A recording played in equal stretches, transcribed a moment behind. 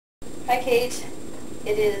Hi Kate,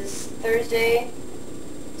 it is Thursday,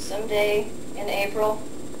 someday in April,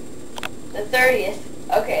 the 30th.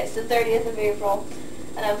 Okay, it's the 30th of April,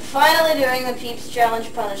 and I'm finally doing the Peeps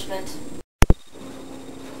Challenge punishment.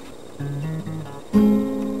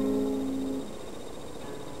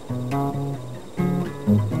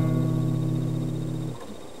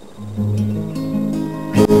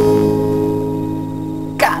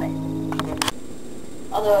 Got it!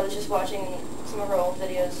 Although I was just watching some of her old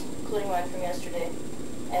videos, including mine from yesterday,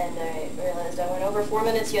 and I realized I went over 4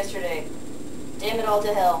 minutes yesterday. Damn it all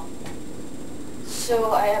to hell.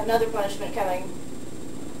 So I have another punishment coming,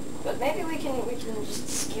 but maybe we can just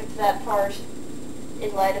skip that part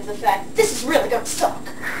in light of the fact that this is really gonna suck.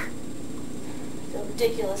 I feel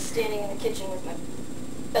ridiculous standing in the kitchen with my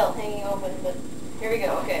belt hanging open, but here we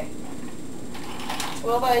go. Okay,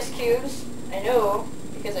 12 ice cubes. I know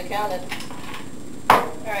because I counted.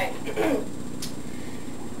 Alright.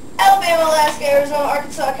 Alabama, Alaska, Arizona,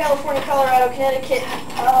 Arkansas, California, Colorado, Connecticut.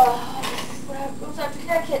 What's after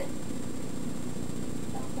Connecticut?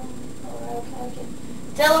 Colorado, Connecticut.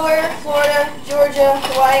 Delaware, Florida, Georgia,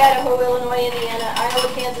 Hawaii, Idaho, Illinois, Indiana,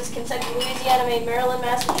 Iowa, Kansas, Kentucky, Louisiana, Maine, Maryland,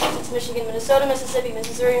 Massachusetts, Michigan, Minnesota, Mississippi,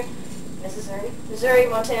 Missouri,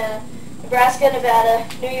 Montana, Nebraska, Nevada,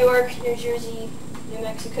 New York, New Jersey, New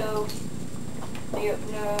Mexico, New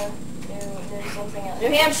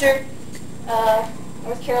Hampshire,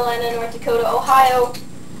 North Carolina, North Dakota, Ohio,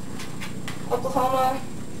 Oklahoma,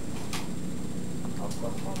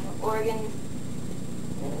 Oregon,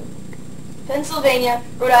 Pennsylvania,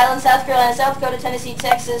 Rhode Island, South Carolina, South Dakota, Tennessee,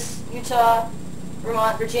 Texas, Utah,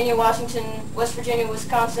 Vermont, Virginia, Washington, West Virginia,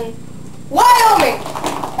 Wisconsin, Wyoming!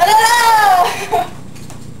 Ta-da-da!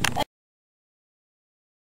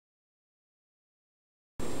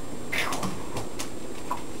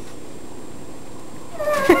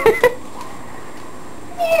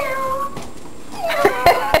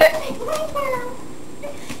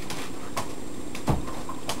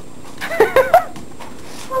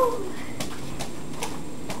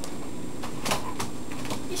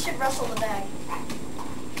 You should rustle the bag.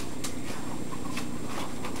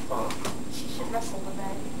 She should rustle the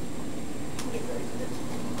bag.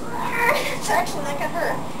 It's actually that could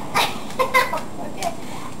hurt. Okay.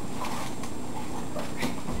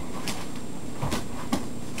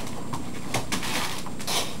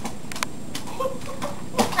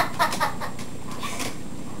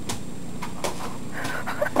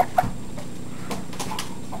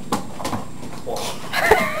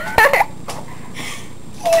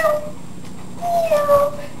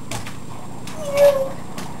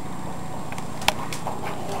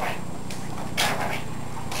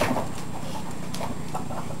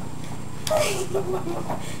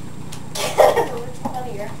 What's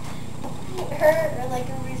funnier? Her or like a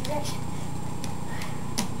reaction?